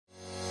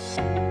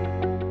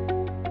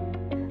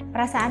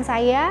Perasaan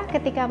saya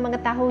ketika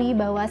mengetahui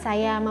bahwa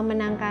saya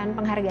memenangkan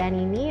penghargaan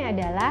ini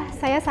adalah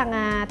saya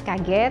sangat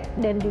kaget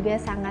dan juga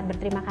sangat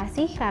berterima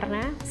kasih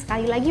karena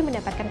sekali lagi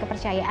mendapatkan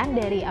kepercayaan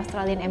dari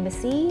Australian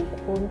Embassy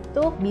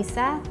untuk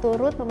bisa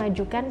turut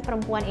memajukan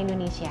perempuan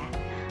Indonesia.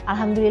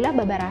 Alhamdulillah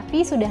Baba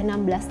Rafi sudah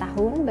 16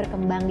 tahun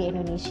berkembang di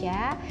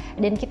Indonesia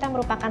dan kita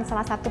merupakan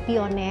salah satu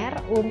pioner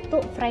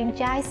untuk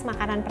franchise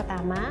makanan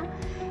pertama.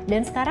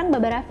 Dan sekarang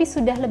Baba Rafi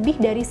sudah lebih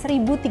dari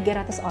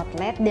 1.300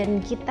 outlet dan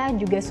kita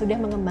juga sudah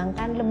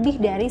mengembangkan lebih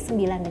dari 9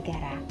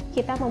 negara.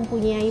 Kita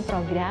mempunyai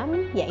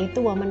program yaitu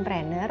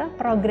Womenpreneur.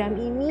 Program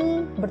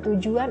ini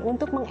bertujuan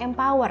untuk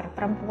mengempower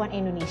perempuan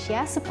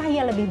Indonesia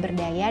supaya lebih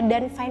berdaya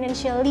dan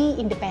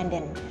financially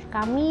independent.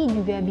 Kami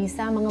juga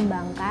bisa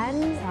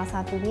mengembangkan salah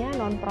satunya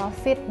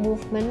non-profit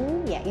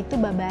movement yaitu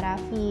Baba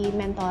Rafi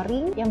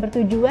Mentoring yang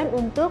bertujuan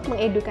untuk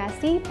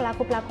mengedukasi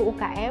pelaku-pelaku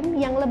UKM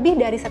yang lebih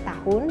dari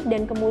setahun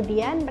dan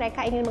kemudian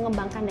mereka ingin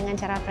mengembangkan dengan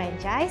cara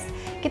franchise.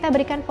 Kita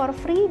berikan for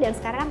free dan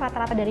sekarang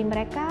rata-rata dari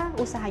mereka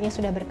usahanya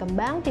sudah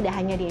berkembang tidak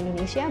hanya di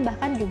Indonesia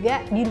bahkan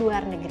juga di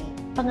luar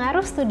negeri.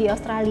 Pengaruh studi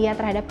Australia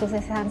terhadap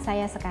kesuksesan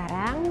saya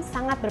sekarang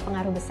sangat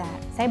berpengaruh besar.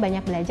 Saya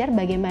banyak belajar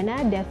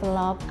bagaimana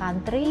develop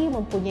country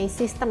mempunyai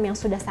sistem yang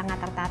sudah sangat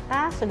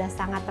tertata, sudah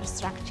sangat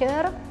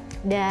terstruktur,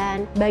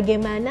 dan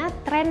bagaimana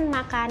tren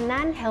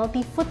makanan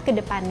healthy food ke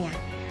depannya.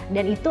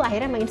 Dan itu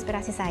akhirnya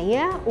menginspirasi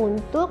saya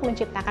untuk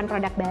menciptakan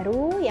produk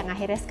baru yang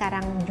akhirnya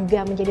sekarang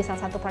juga menjadi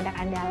salah satu produk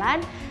andalan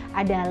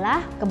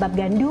adalah kebab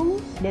gandum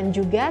dan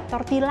juga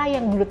tortilla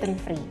yang gluten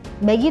free.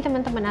 Bagi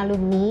teman-teman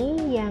alumni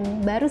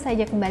yang baru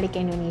saja kembali ke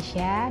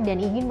Indonesia dan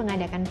ingin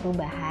mengadakan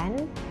perubahan,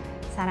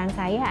 saran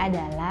saya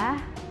adalah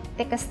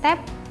take a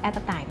step at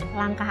a time.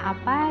 Langkah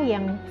apa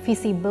yang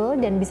visible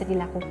dan bisa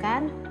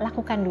dilakukan,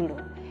 lakukan dulu.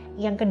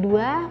 Yang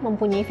kedua,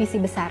 mempunyai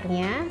visi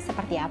besarnya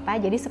seperti apa,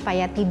 jadi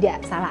supaya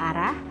tidak salah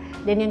arah.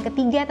 Dan yang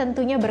ketiga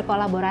tentunya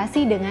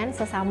berkolaborasi dengan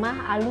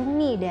sesama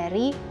alumni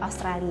dari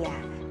Australia.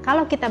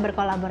 Kalau kita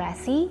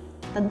berkolaborasi,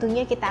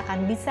 tentunya kita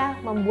akan bisa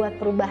membuat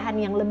perubahan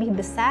yang lebih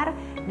besar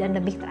dan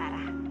lebih terarah.